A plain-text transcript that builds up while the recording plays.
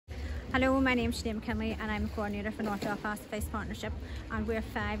Hello, my name is Sinead McKinley and I'm a coordinator for North Belfast Advice Partnership, and we have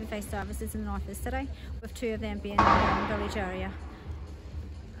 5 advice services in the North of the city, with 2 of them being in the Young Village area.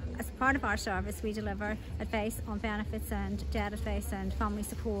 As part of our service, we deliver advice on benefits and debt advice and family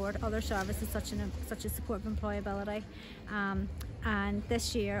support, other services such as support of employability. And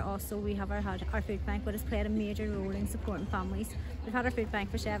this year also we have our food bank, which has played a major role in supporting families. We've had our food bank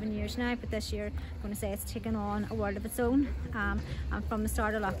for 7 years now, but this year I'm going to say it's taken on a world of its own. And from the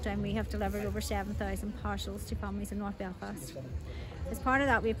start of lockdown we have delivered over 7,000 parcels to families in North Belfast. As part of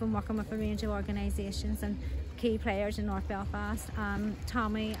that, we've been working with a range of organisations and key players in North Belfast.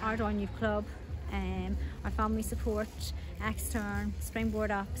 Tommy, our Dawn Youth Club, our family support, Extern, Springboard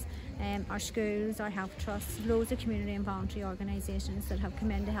Apps, our schools, our health trusts, loads of community and voluntary organisations that have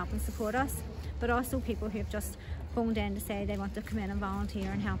come in to help and support us, but also people who have just phoned in to say they want to come in and volunteer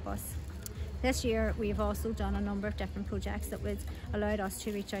and help us. This year we've also done a number of different projects that would allowed us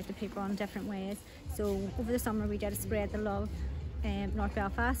to reach out to people in different ways. So over the summer we did a Spread the Love North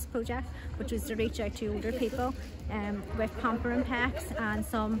Belfast project, which was to reach out to older people with pampering packs and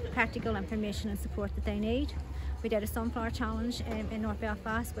some practical information and support that they need. We did a sunflower challenge in North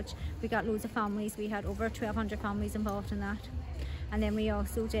Belfast, which we got loads of families. We had over 1,200 families involved in that. And then we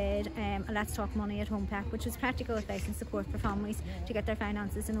also did a Let's Talk Money at Home pack, which was practical advice and support for families to get their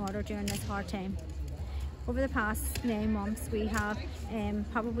finances in order during this hard time. Over the past 9 months we have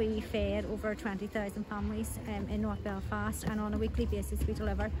probably fed over 20,000 families in North Belfast, and on a weekly basis we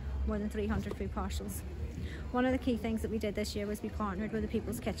deliver more than 300 food parcels. One of the key things that we did this year was we partnered with the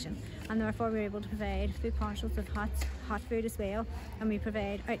People's Kitchen, and therefore we were able to provide food parcels with hot food as well, and we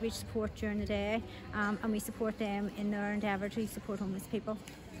provide outreach support during the day, and we support them in their endeavour to support homeless people.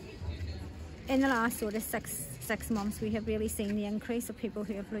 In the last sort of six months we have really seen the increase of people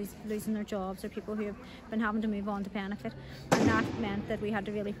who have losing their jobs, or people who have been having to move on to benefit, and that meant that we had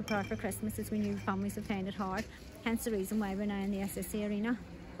to really prepare for Christmas, as we knew families would find it hard, hence the reason why we're now in the SSC arena.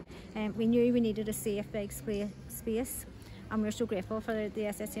 We knew we needed a safe big space, and we're so grateful for the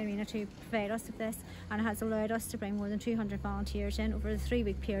SSC arena to provide us with this, and it has allowed us to bring more than 200 volunteers in over a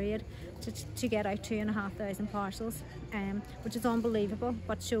 3-week period to get out 2,500 parcels, which is unbelievable,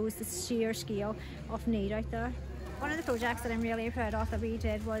 but shows the sheer scale of need out there. One of the projects that I'm really proud of that we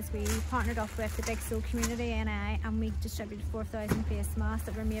did was we partnered up with the Big Soul community and we distributed 4,000 face masks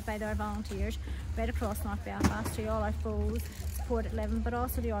that were made by their volunteers right across North Belfast to all our foes, supported living, but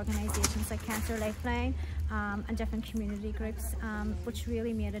also the organisations like Cancer Lifeline and different community groups, which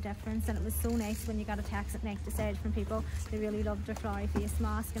really made a difference. And it was so nice when you got a text at night to say from people they really loved their flowery face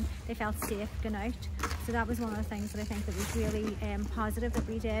mask and they felt safe going out. So that was one of the things that I think that was really positive that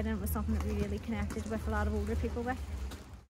we did, and it was something that we really connected with a lot of older people with.